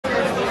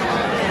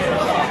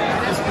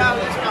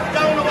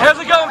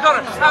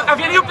Conor, have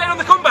you any update on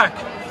the comeback?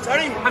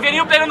 Sorry? Have you any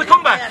update on the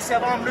comeback? Yes,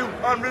 I'm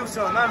en route,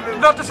 son. En route.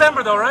 Not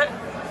December though, right?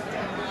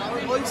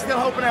 I'm still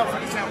hoping out for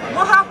December.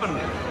 What happened?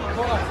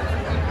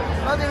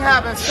 Nothing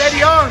happened.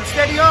 Steady on,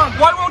 steady on.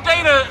 Why won't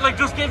Dana like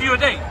just give you a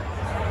date?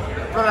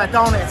 Brother,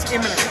 don't. It's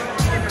imminent.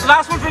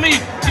 Last one for me.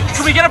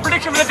 Can we get a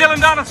prediction for the Dillon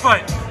Danis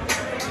fight?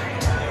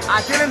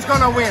 Dillon's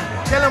gonna win.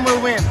 Dillon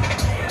will win.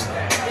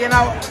 You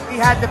know, he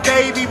had the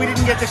baby. We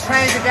didn't get to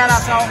train together,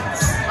 so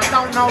I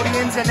don't know the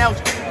ins and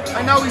outs.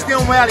 I know he's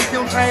doing well. He's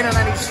doing training,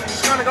 and he's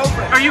gonna go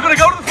for it. Are you gonna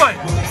go to the fight?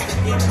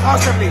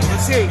 Possibly.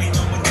 We'll see.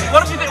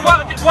 What if you think?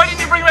 Why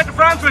didn't you bring him out to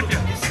France with you?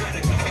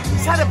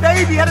 He's had a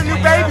baby. He had a new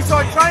baby, so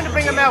I'm trying to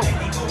bring him out.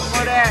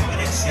 But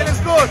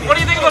Dillon's good. What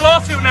do you think of the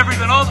lawsuit and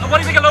everything? What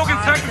do you think of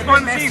Logan's tactics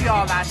behind the scenes?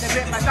 All that.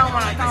 I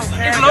don't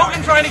care. Is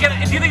Logan trying to get?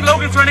 Do you think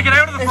Logan's trying to get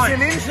out of the fight?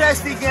 It's an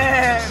interesting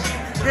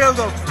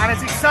build-up, and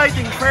it's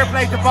exciting. Fair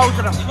play to both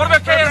of them. What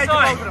about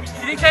KSI?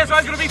 Do you think KSI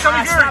is going to beat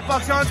Tommy Fury? Snap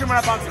box on to him when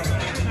I box him.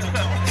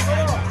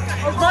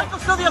 Is Michael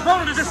still the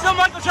opponent? Is it still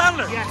Michael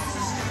Chandler? Yes.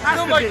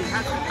 Still Michael.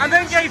 And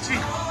then Gaethje.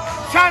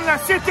 Chandler,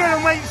 sit there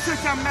and wait and shut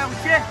your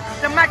mouth, yeah?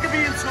 The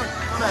Maccabean son.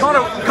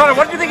 Conor,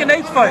 what do you think of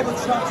Nate's fight?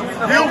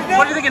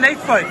 What do you think of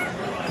Nate's fight?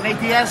 Nate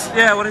Diaz?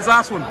 Yeah, what his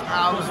last one?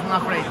 It was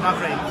not great, not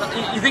great.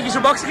 You think he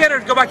should box again or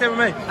go back to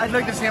MMA? I'd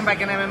like to see him back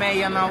in MMA,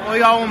 you know.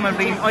 I owe him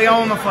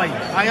a fight.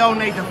 I owe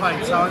Nate a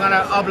fight, so I'm going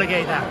to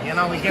obligate that. You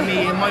know, he gave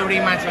me in my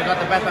rematch, I got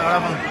the better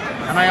of him,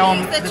 and I owe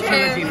him the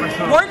trilogy for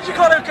sure. Why did you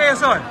call out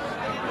KSI?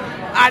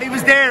 He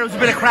was there, it was a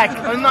bit of crack.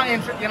 I'm not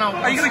interested, you know.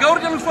 Are you going to go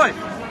to Dillon's fight?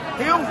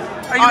 Who?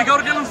 Are you going to go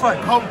to Dillon's fight?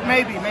 Hope,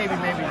 maybe.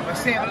 I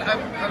see a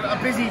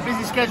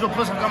busy schedule,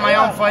 plus I've got my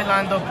own fight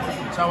lined up,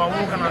 so I'm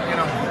working on, you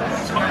know,